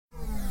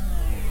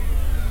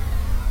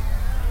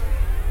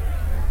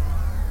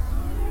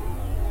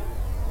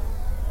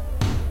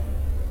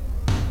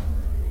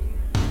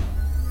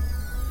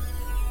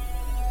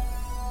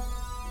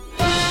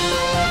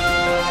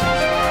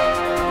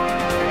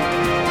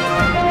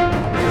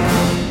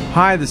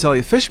Hi, this is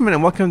Elliot Fishman,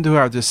 and welcome to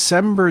our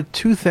December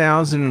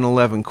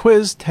 2011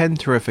 quiz, 10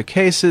 terrific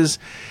cases.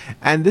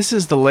 And this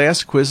is the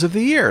last quiz of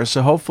the year,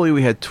 so hopefully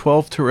we had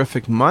 12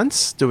 terrific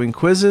months doing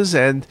quizzes,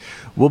 and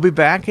we'll be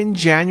back in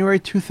January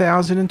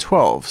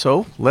 2012.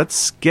 So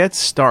let's get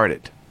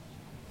started.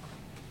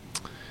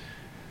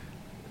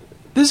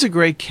 This is a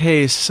great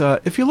case.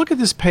 If you look at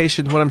this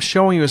patient, what I'm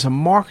showing you is a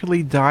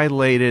markedly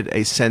dilated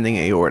ascending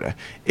aorta.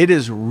 It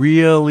is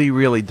really,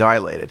 really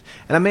dilated.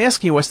 And I'm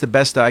asking you what's the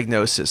best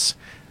diagnosis.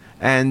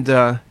 And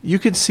you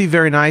can see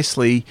very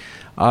nicely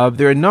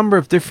there are a number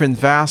of different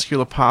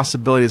vascular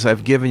possibilities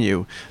I've given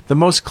you. The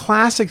most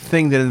classic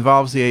thing that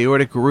involves the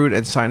aortic root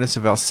and sinus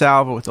of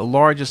Valsalva with the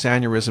largest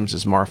aneurysms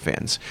is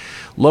Marfan's.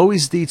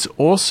 Loeys-Dietz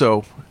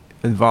also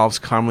involves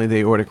commonly the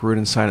aortic root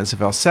and sinus of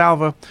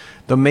Valsalva,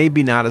 though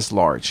maybe not as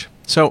large.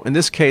 So in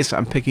this case,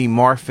 I'm picking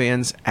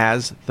Marfan's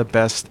as the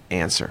best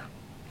answer.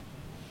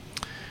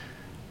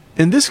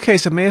 In this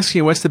case, I'm asking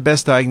you what's the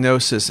best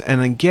diagnosis, and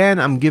again,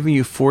 I'm giving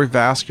you 4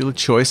 vascular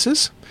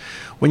choices.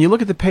 When you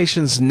look at the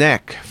patient's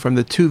neck, from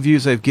the 2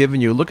 views I've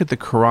given you, look at the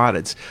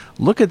carotids.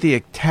 Look at the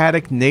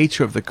ectatic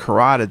nature of the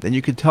carotid, and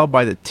you can tell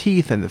by the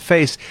teeth and the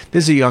face,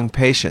 this is a young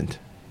patient.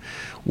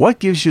 What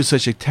gives you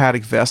such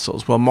ectatic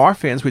vessels? Well,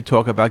 Marfan's, we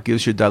talk about,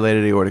 gives you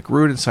dilated aortic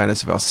root and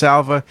sinus of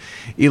Valsalva.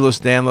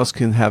 Ehlers-Danlos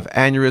can have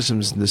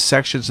aneurysms and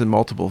dissections in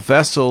multiple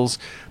vessels,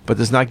 but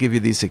does not give you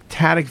these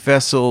ectatic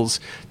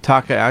vessels.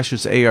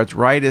 Takayasu's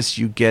arteritis,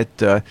 you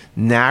get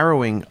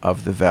narrowing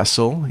of the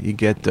vessel. You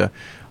get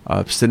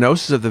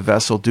stenosis of the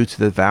vessel due to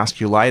the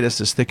vasculitis,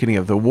 the thickening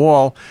of the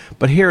wall.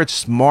 But here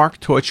it's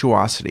marked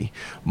tortuosity.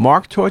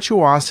 Marked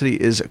tortuosity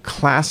is a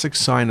classic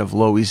sign of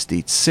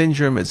Loeys-Dietz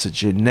syndrome. It's a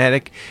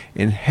genetic,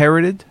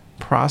 inherited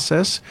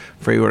process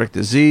for aortic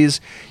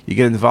disease. You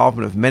get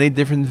involvement of many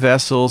different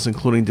vessels,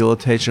 including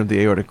dilatation of the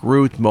aortic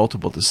root,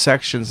 multiple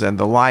dissections, and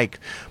the like.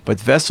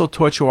 But vessel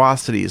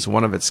tortuosity is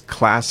one of its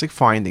classic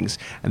findings,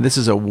 and this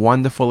is a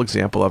wonderful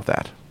example of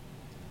that.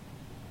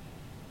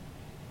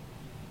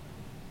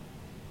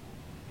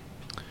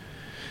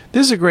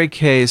 This is a great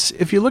case.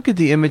 If you look at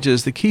the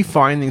images, the key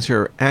findings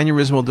are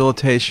aneurysmal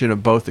dilatation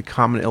of both the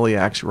common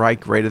iliacs, right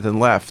greater than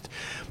left.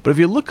 But if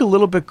you look a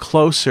little bit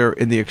closer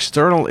in the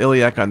external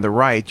iliac on the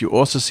right, you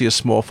also see a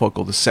small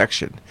focal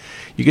dissection.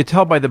 You can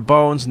tell by the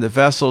bones and the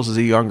vessels as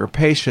a younger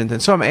patient,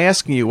 and so I'm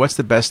asking you, what's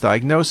the best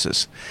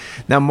diagnosis?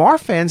 Now,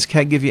 Marfan's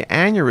can give you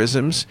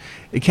aneurysms.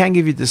 It can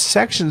give you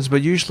dissections,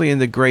 but usually in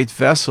the great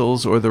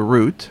vessels or the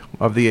root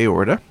of the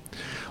aorta.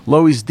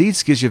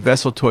 Loeys-Dietz gives you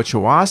vessel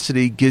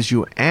tortuosity, gives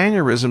you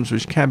aneurysms,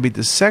 which can be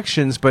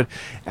dissections, but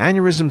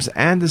aneurysms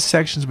and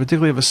dissections,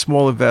 particularly of the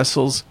smaller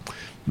vessels,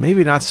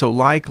 maybe not so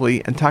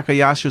likely. And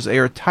Takayasu's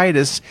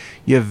arteritis,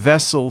 you have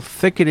vessel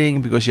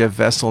thickening because you have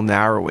vessel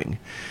narrowing.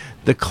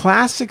 The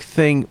classic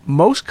thing,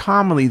 most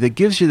commonly, that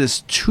gives you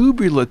this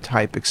tubular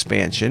type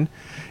expansion,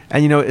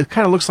 and it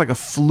kind of looks like a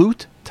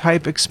flute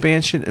type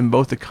expansion in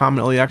both the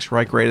common iliacs,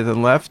 right greater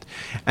than left,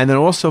 and then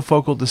also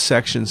focal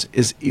dissections,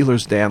 is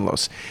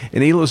Ehlers-Danlos.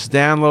 In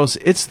Ehlers-Danlos,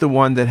 it's the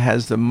one that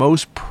has the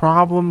most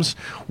problems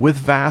with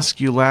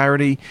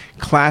vascularity,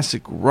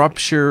 classic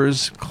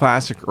ruptures,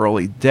 classic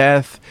early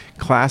death,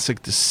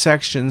 classic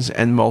dissections,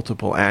 and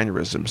multiple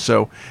aneurysms.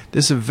 So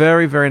this is a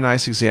very, very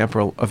nice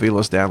example of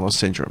Ehlers-Danlos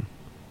syndrome.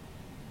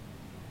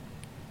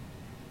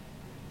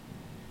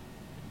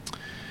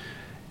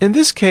 In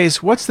this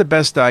case, what's the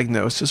best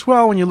diagnosis?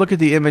 Well, when you look at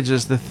the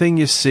images, the thing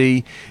you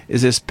see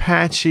is this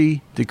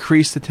patchy,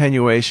 decreased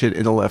attenuation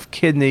in the left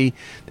kidney.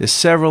 There's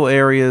several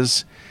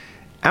areas.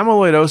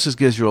 Amyloidosis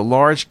gives you a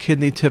large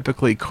kidney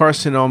typically.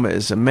 Carcinoma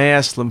is a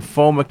mass.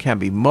 Lymphoma can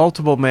be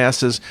multiple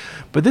masses.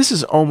 But this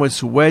is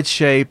almost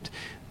wedge-shaped.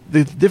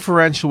 The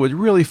differential would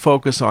really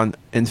focus on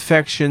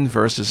infection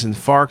versus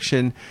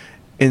infarction.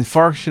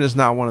 Infarction is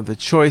not one of the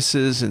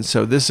choices, and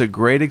so this is a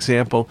great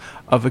example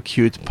of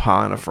acute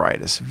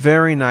pyelonephritis.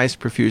 Very nice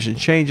perfusion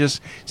changes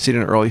seen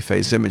in early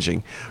phase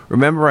imaging.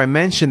 Remember, I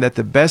mentioned that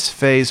the best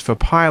phase for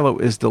pyelo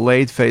is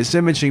delayed phase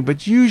imaging,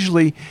 but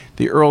usually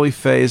the early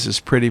phase is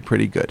pretty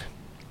good.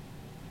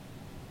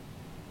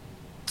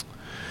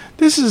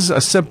 This is a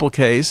simple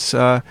case.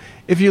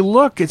 If you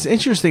look, it's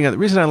interesting. The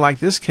reason I like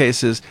this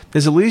case is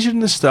there's a lesion in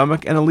the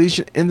stomach and a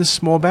lesion in the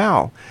small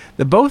bowel.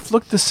 They both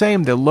look the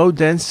same. They're low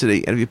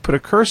density, and if you put a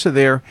cursor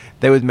there,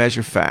 they would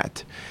measure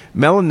fat.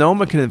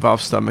 Melanoma can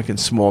involve stomach and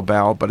small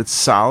bowel, but it's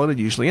solid and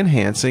usually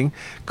enhancing.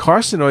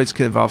 Carcinoids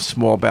can involve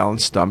small bowel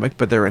and stomach,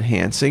 but they're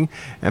enhancing.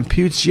 And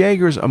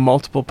Peutz-Jeghers are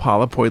multiple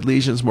polypoid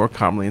lesions, more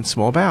commonly in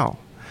small bowel.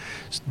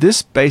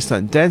 This based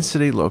on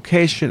density,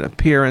 location,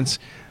 appearance.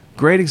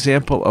 Great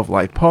example of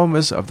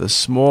lipomas of the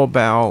small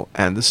bowel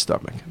and the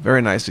stomach.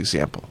 Very nice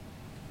example.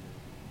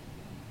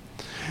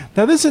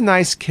 Now this is a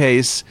nice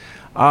case.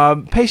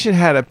 Patient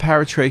had a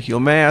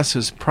paratracheal mass,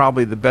 is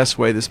probably the best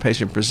way this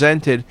patient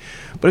presented.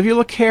 But if you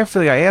look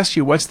carefully, I asked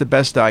you what's the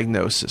best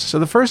diagnosis. So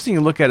the first thing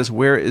you look at is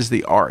where is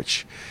the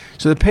arch.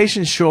 So the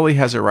patient surely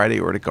has a right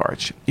aortic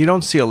arch. You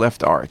don't see a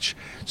left arch.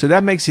 So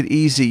that makes it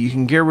easy. You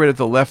can get rid of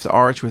the left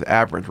arch with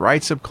aberrant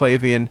right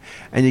subclavian,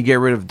 and you get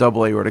rid of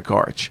double aortic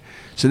arch.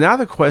 So now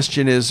the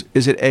question is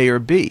it A or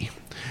B?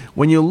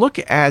 When you look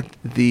at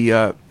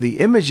the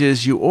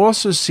images, you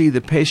also see the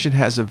patient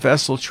has a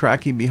vessel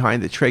tracking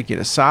behind the trachea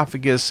and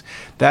esophagus.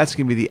 That's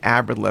going to be the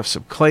aberrant left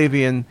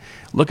subclavian.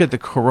 Look at the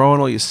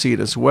coronal, you see it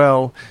as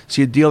well.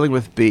 So you're dealing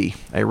with B,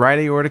 a right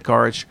aortic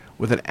arch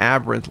with an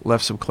aberrant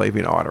left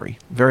subclavian artery.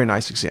 Very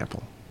nice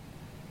example.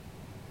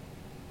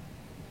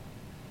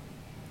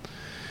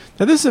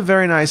 Now this is a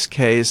very nice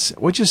case.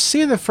 What you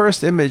see in the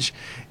first image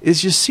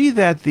is you see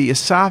that the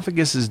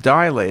esophagus is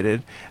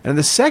dilated, and in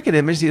the second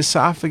image the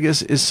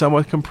esophagus is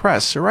somewhat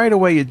compressed. So right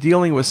away you're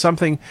dealing with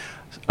something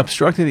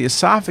obstructing the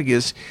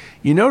esophagus.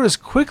 You notice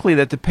quickly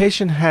that the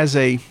patient has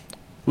a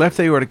left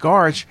aortic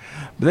arch,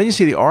 but then you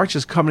see the arch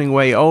is coming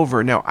way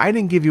over. Now, I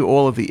didn't give you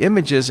all of the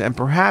images, and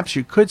perhaps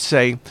you could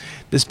say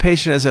this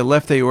patient has a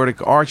left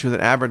aortic arch with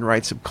an aberrant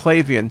right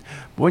subclavian.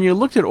 But when you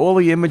looked at all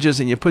the images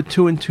and you put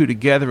 2 and 2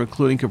 together,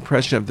 including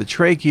compression of the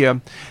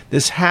trachea,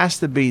 this has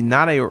to be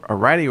not a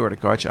right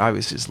aortic arch.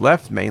 Obviously, it's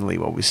left mainly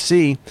what we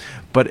see,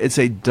 but it's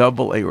a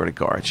double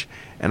aortic arch.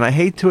 And I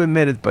hate to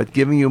admit it, but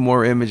giving you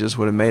more images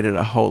would have made it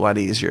a whole lot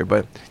easier.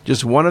 But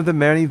just one of the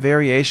many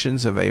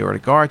variations of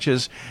aortic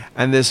arches,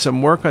 and there's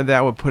some work on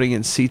that we're putting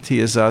in CT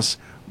as us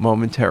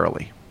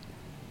momentarily.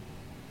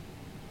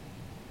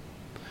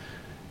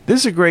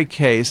 This is a great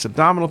case,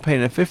 abdominal pain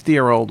in a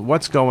 50-year-old.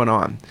 What's going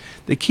on?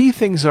 The key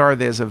things are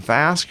there's a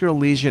vascular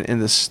lesion in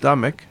the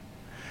stomach,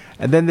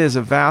 and then there's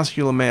a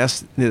vascular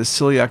mass near the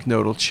celiac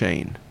nodal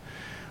chain.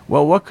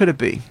 Well, what could it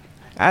be?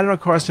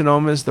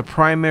 Adenocarcinomas, the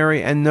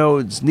primary, and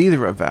nodes,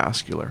 neither are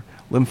vascular.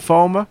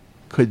 Lymphoma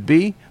could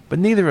be, but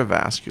neither are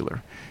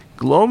vascular.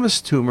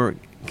 Glomus tumor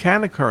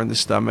can occur in the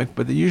stomach,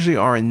 but they usually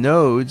are in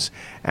nodes.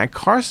 And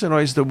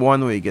carcinoid is the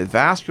one where you get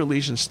vascular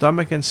lesions,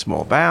 stomach and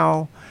small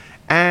bowel,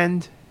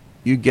 and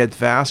you get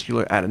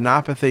vascular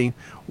adenopathy.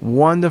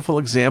 Wonderful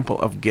example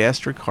of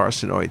gastric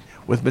carcinoid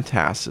with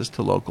metastasis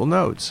to local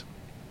nodes.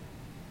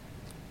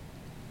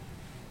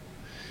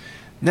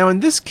 Now in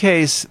this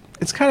case,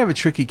 it's kind of a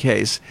tricky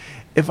case.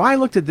 If I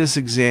looked at this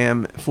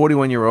exam,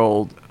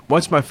 41-year-old,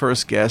 what's my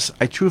first guess?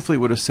 I truthfully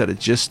would have said a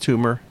GIST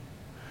tumor.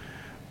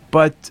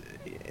 But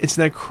it's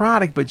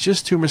necrotic, but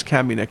GIST tumors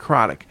can be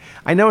necrotic.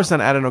 I know it's not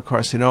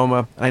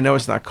adenocarcinoma. I know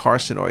it's not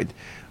carcinoid.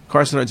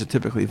 Carcinoids are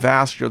typically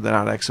vascular, they're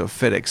not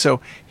exophytic. So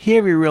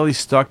here we really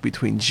stuck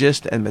between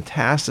GIST and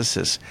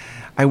metastasis.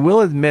 I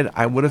will admit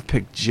I would have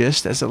picked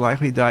GIST as a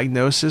likely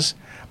diagnosis,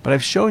 but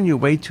I've shown you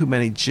way too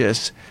many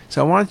GISTs,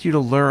 so I wanted you to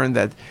learn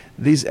that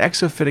these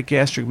exophytic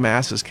gastric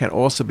masses can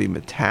also be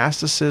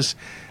metastasis,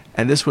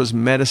 and this was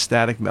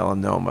metastatic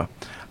melanoma.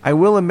 I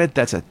will admit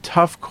that's a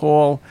tough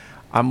call.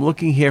 I'm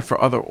looking here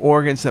for other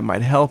organs that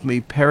might help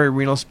me,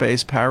 perirenal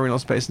space, pararenal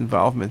space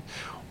involvement,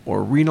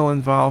 or renal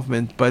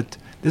involvement, but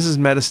this is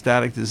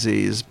metastatic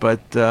disease, but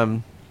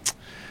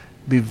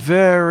be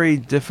very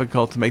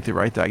difficult to make the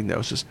right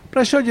diagnosis.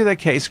 But I showed you that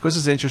case because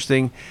it's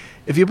interesting.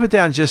 If you put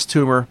down GIST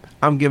tumor,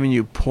 I'm giving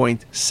you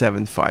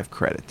 0.75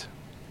 credit.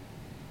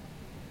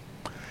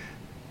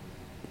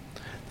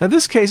 Now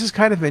this case is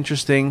kind of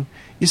interesting.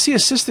 You see a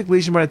cystic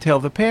lesion by the tail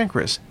of the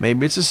pancreas.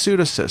 Maybe it's a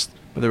pseudocyst,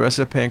 but the rest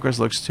of the pancreas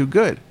looks too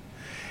good.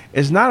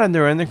 It's not a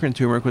neuroendocrine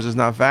tumor because it's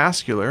not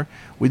vascular.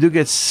 We do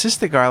get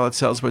cystic islet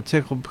cells, but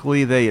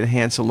typically they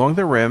enhance along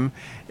the rim.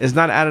 It's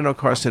not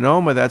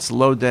adenocarcinoma, that's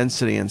low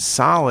density and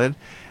solid.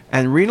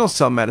 And renal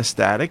cell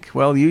metastatic,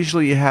 well,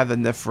 usually you have a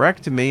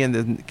nephrectomy and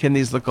the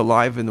kidneys look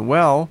alive and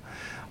well.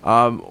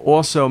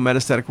 Also,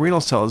 metastatic renal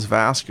cell is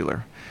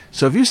vascular.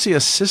 So if you see a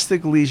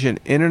cystic lesion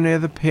in or near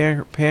the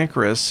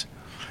pancreas,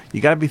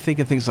 you got to be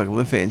thinking things like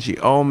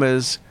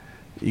lymphangiomas.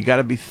 You got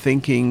to be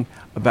thinking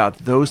about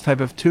those type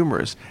of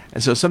tumors.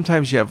 And so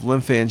sometimes you have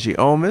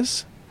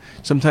lymphangiomas,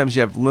 sometimes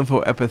you have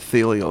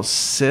lymphoepithelial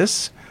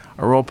cysts,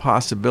 are all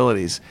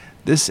possibilities.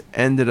 This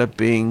ended up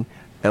being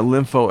a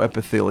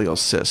lymphoepithelial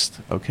cyst,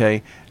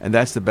 okay? And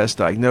that's the best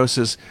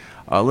diagnosis.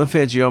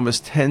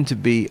 Lymphangiomas tend to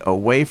be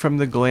away from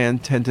the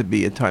gland, tend to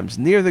be at times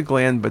near the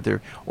gland, but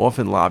they're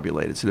often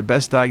lobulated. So the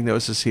best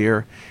diagnosis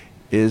here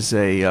is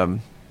a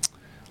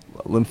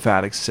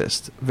lymphatic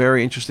cyst.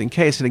 Very interesting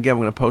case. And again,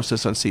 we're going to post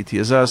this on CT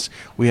as Us.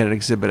 We had an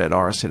exhibit at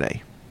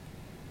RSNA.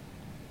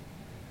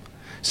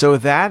 So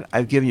with that,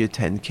 I've given you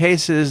 10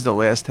 cases, the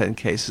last 10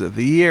 cases of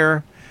the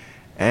year.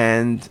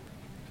 And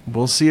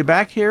we'll see you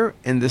back here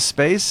in this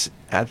space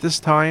at this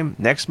time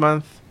next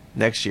month,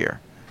 next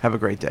year. Have a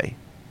great day.